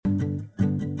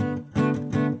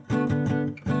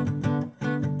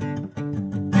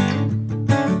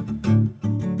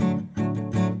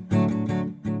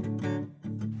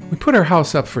put our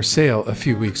house up for sale a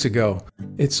few weeks ago.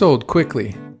 It sold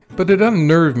quickly, but it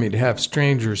unnerved me to have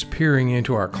strangers peering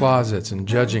into our closets and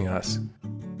judging us.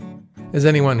 As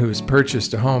anyone who's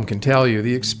purchased a home can tell you,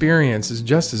 the experience is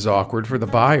just as awkward for the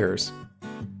buyers.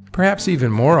 Perhaps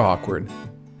even more awkward.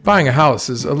 Buying a house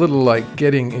is a little like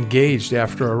getting engaged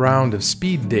after a round of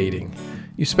speed dating.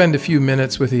 You spend a few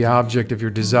minutes with the object of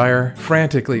your desire,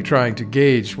 frantically trying to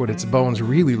gauge what its bones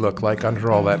really look like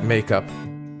under all that makeup.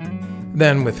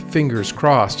 Then, with fingers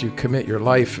crossed, you commit your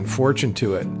life and fortune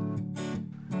to it.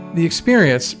 The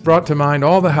experience brought to mind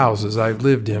all the houses I've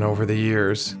lived in over the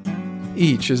years.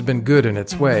 Each has been good in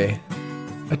its way,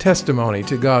 a testimony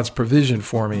to God's provision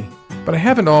for me, but I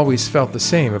haven't always felt the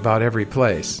same about every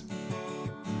place.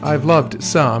 I've loved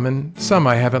some, and some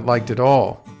I haven't liked at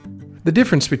all. The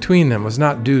difference between them was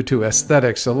not due to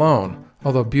aesthetics alone,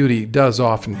 although beauty does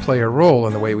often play a role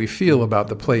in the way we feel about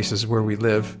the places where we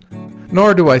live.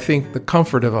 Nor do I think the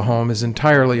comfort of a home is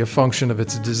entirely a function of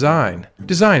its design.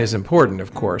 Design is important,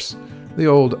 of course. The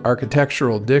old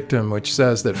architectural dictum which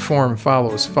says that form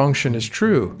follows function is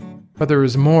true, but there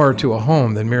is more to a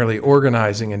home than merely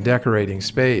organizing and decorating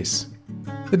space.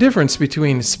 The difference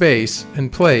between space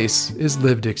and place is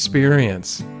lived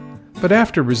experience. But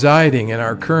after residing in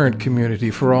our current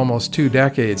community for almost 2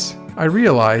 decades, I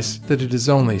realize that it is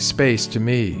only space to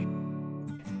me.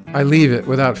 I leave it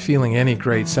without feeling any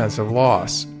great sense of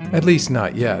loss, at least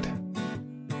not yet.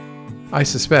 I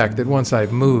suspect that once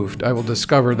I've moved, I will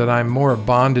discover that I'm more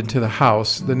bonded to the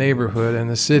house, the neighborhood, and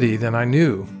the city than I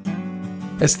knew.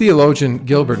 As theologian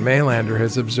Gilbert Mailander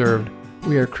has observed,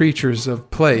 we are creatures of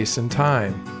place and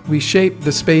time. We shape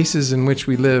the spaces in which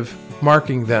we live,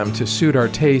 marking them to suit our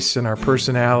tastes and our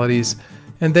personalities,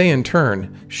 and they in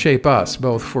turn shape us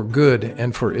both for good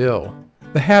and for ill.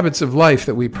 The habits of life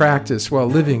that we practice while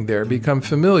living there become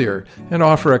familiar and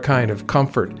offer a kind of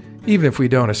comfort, even if we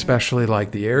don't especially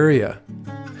like the area.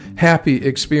 Happy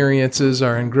experiences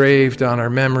are engraved on our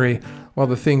memory, while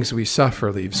the things we suffer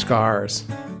leave scars.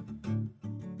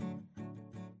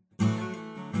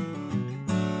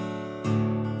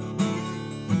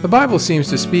 The Bible seems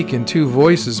to speak in 2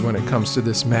 voices when it comes to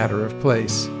this matter of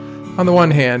place. On the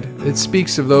one hand, it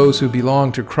speaks of those who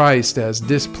belong to Christ as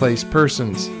displaced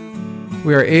persons.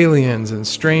 We are aliens and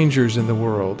strangers in the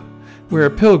world. We are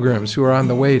pilgrims who are on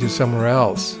the way to somewhere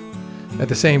else. At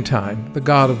the same time, the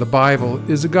God of the Bible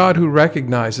is a God who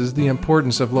recognizes the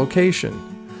importance of location.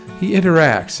 He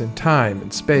interacts in time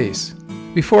and space.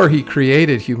 Before he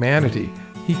created humanity,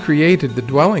 he created the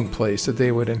dwelling place that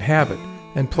they would inhabit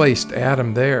and placed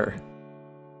Adam there.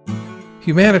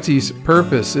 Humanity's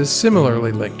purpose is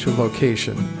similarly linked to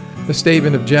location. The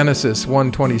statement of Genesis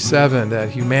 1:27 that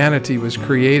humanity was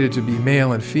created to be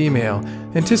male and female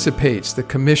anticipates the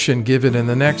commission given in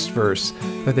the next verse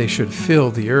that they should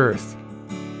fill the earth.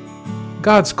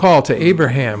 God's call to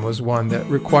Abraham was one that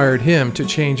required him to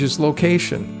change his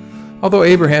location. Although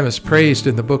Abraham is praised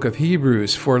in the book of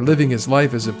Hebrews for living his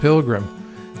life as a pilgrim,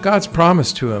 God's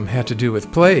promise to him had to do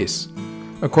with place.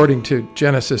 According to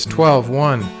Genesis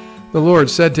 12:1, the Lord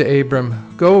said to Abram,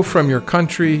 "Go from your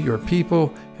country, your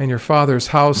people, and your father's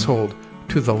household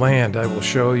to the land I will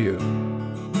show you."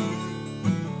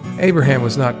 Abraham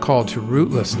was not called to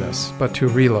rootlessness, but to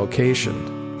relocation.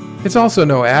 It's also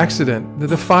no accident that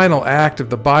the final act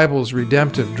of the Bible's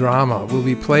redemptive drama will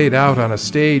be played out on a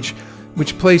stage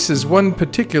which places one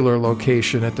particular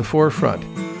location at the forefront.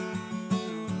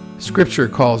 Scripture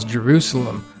calls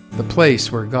Jerusalem the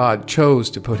place where God chose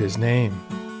to put his name.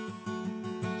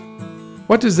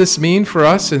 What does this mean for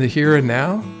us in the here and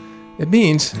now? It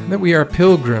means that we are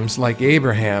pilgrims like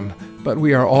Abraham, but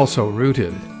we are also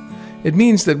rooted. It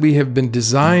means that we have been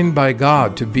designed by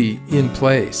God to be in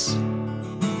place.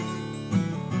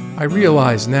 I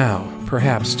realize now,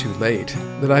 perhaps too late,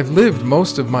 that I've lived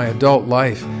most of my adult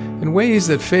life in ways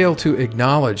that fail to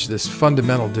acknowledge this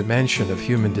fundamental dimension of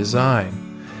human design.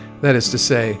 That is to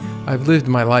say, I've lived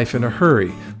my life in a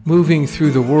hurry, moving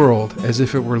through the world as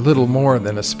if it were little more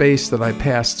than a space that I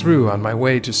passed through on my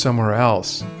way to somewhere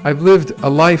else. I've lived a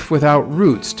life without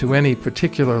roots to any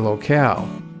particular locale.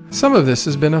 Some of this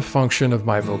has been a function of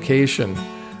my vocation.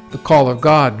 The call of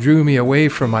God drew me away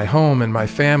from my home and my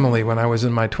family when I was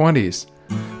in my 20s.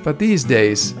 But these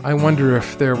days, I wonder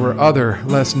if there were other,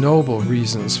 less noble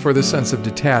reasons for the sense of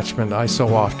detachment I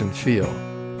so often feel.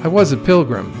 I was a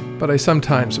pilgrim, but I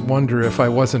sometimes wonder if I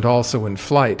wasn't also in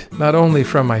flight, not only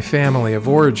from my family of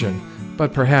origin,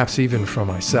 but perhaps even from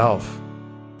myself.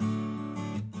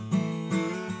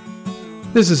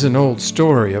 This is an old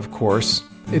story, of course.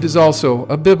 It is also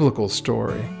a biblical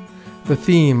story. The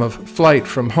theme of flight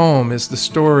from home is the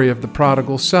story of the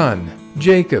prodigal son,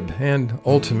 Jacob, and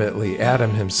ultimately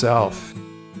Adam himself.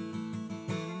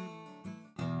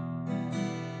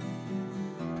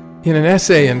 In an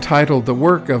essay entitled The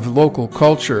Work of Local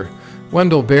Culture,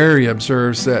 Wendell Berry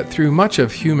observes that through much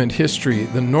of human history,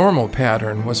 the normal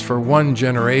pattern was for one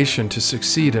generation to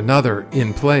succeed another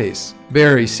in place.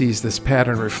 Berry sees this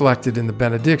pattern reflected in the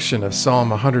benediction of Psalm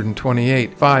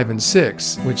 128, 5 and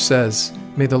 6, which says,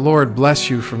 "May the Lord bless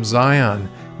you from Zion.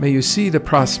 May you see the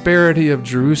prosperity of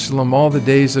Jerusalem all the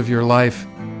days of your life.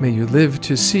 May you live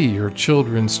to see your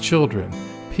children's children.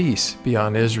 Peace be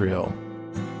on Israel."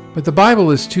 But the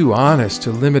Bible is too honest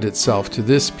to limit itself to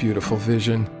this beautiful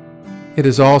vision. It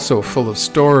is also full of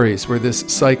stories where this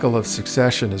cycle of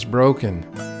succession is broken.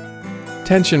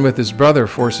 Tension with his brother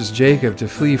forces Jacob to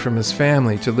flee from his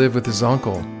family to live with his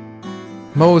uncle.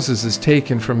 Moses is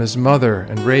taken from his mother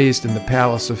and raised in the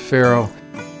palace of Pharaoh,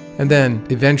 and then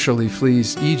eventually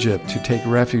flees Egypt to take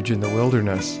refuge in the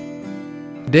wilderness.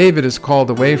 David is called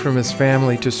away from his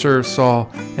family to serve Saul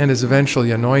and is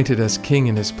eventually anointed as king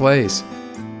in his place.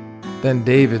 Then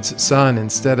David's son,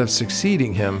 instead of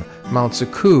succeeding him, mounts a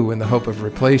coup in the hope of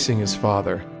replacing his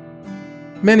father.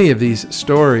 Many of these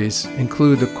stories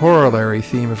include the corollary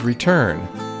theme of return.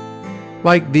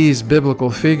 Like these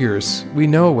biblical figures, we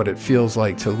know what it feels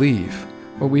like to leave.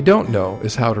 What we don't know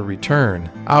is how to return.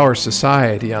 Our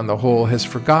society on the whole has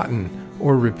forgotten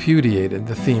or repudiated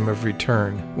the theme of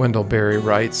return, Wendell Berry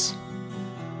writes.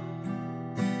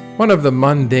 One of the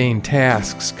mundane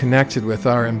tasks connected with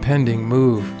our impending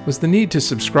move was the need to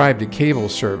subscribe to cable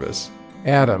service.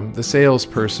 Adam, the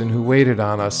salesperson who waited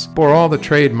on us, bore all the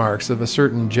trademarks of a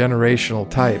certain generational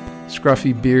type: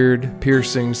 scruffy beard,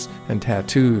 piercings, and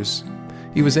tattoos.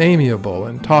 He was amiable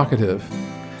and talkative.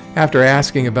 After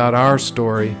asking about our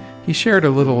story, he shared a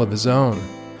little of his own.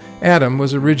 Adam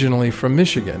was originally from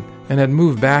Michigan and had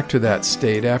moved back to that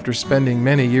state after spending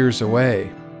many years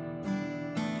away.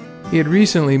 He had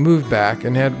recently moved back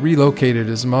and had relocated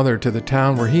his mother to the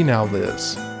town where he now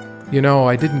lives. "You know,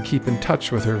 I didn't keep in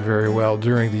touch with her very well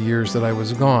during the years that I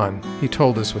was gone," he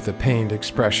told us with a pained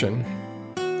expression.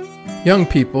 Young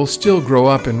people still grow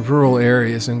up in rural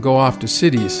areas and go off to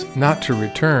cities, not to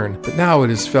return, but now it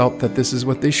is felt that this is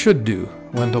what they should do,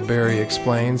 Wendell Berry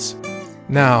explains.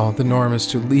 Now the norm is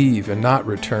to leave and not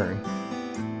return.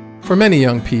 For many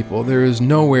young people, there is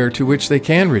nowhere to which they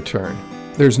can return.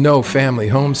 There's no family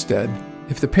homestead.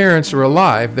 If the parents are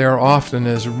alive, they are often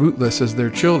as rootless as their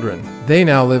children. They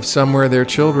now live somewhere their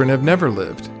children have never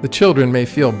lived. The children may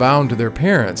feel bound to their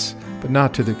parents, but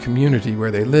not to the community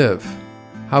where they live.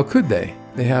 How could they?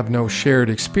 They have no shared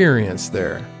experience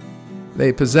there.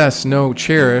 They possess no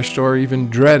cherished or even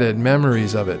dreaded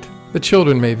memories of it. The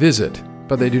children may visit,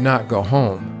 but they do not go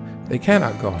home. They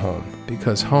cannot go home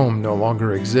because home no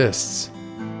longer exists.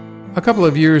 A couple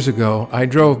of years ago, I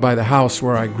drove by the house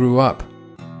where I grew up.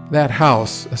 That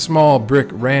house, a small brick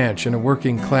ranch in a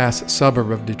working-class suburb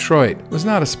of Detroit, was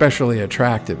not especially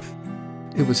attractive.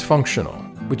 It was functional,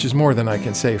 which is more than I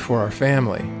can say for our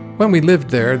family. When we lived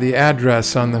there, the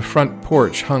address on the front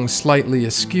porch hung slightly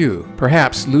askew,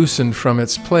 perhaps loosened from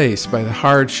its place by the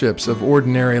hardships of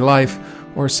ordinary life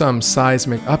or some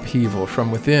seismic upheaval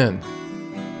from within.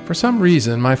 For some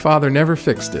reason, my father never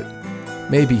fixed it.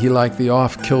 Maybe he liked the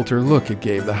off-kilter look it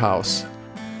gave the house.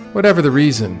 Whatever the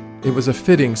reason, it was a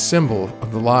fitting symbol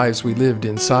of the lives we lived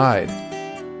inside.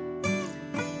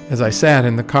 As I sat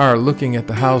in the car looking at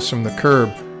the house from the curb,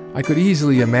 I could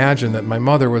easily imagine that my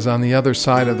mother was on the other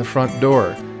side of the front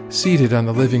door, seated on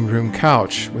the living room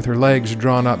couch, with her legs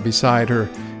drawn up beside her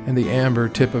and the amber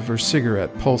tip of her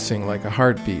cigarette pulsing like a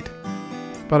heartbeat.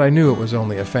 But I knew it was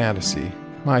only a fantasy.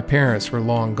 My parents were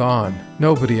long gone.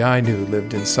 Nobody I knew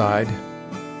lived inside.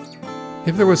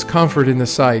 If there was comfort in the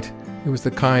sight, it was the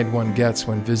kind one gets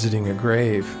when visiting a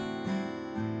grave.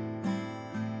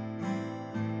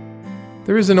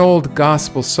 There is an old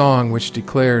gospel song which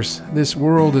declares, "This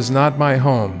world is not my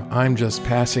home, I'm just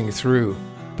passing through."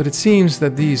 But it seems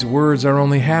that these words are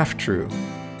only half true.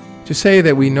 To say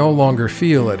that we no longer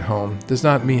feel at home does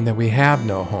not mean that we have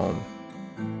no home.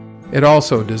 It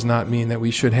also does not mean that we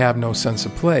should have no sense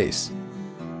of place.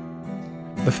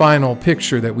 The final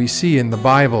picture that we see in the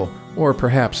Bible, or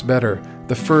perhaps better,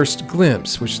 the first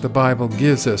glimpse which the Bible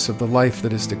gives us of the life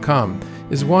that is to come,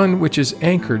 is one which is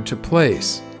anchored to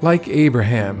place. Like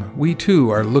Abraham, we too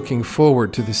are looking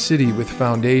forward to the city with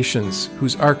foundations,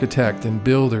 whose architect and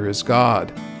builder is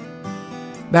God.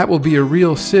 That will be a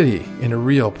real city in a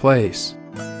real place.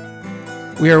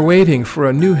 We are waiting for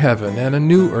a new heaven and a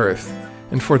new earth,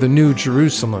 and for the new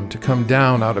Jerusalem to come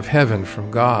down out of heaven from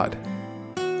God.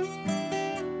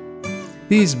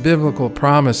 These biblical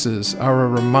promises are a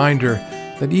reminder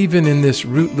that even in this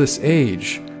rootless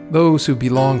age, those who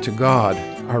belong to God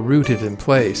are rooted in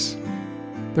place.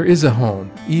 There is a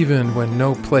home, even when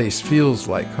no place feels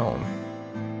like home.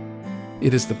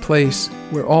 It is the place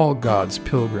where all God's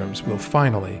pilgrims will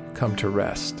finally come to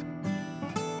rest.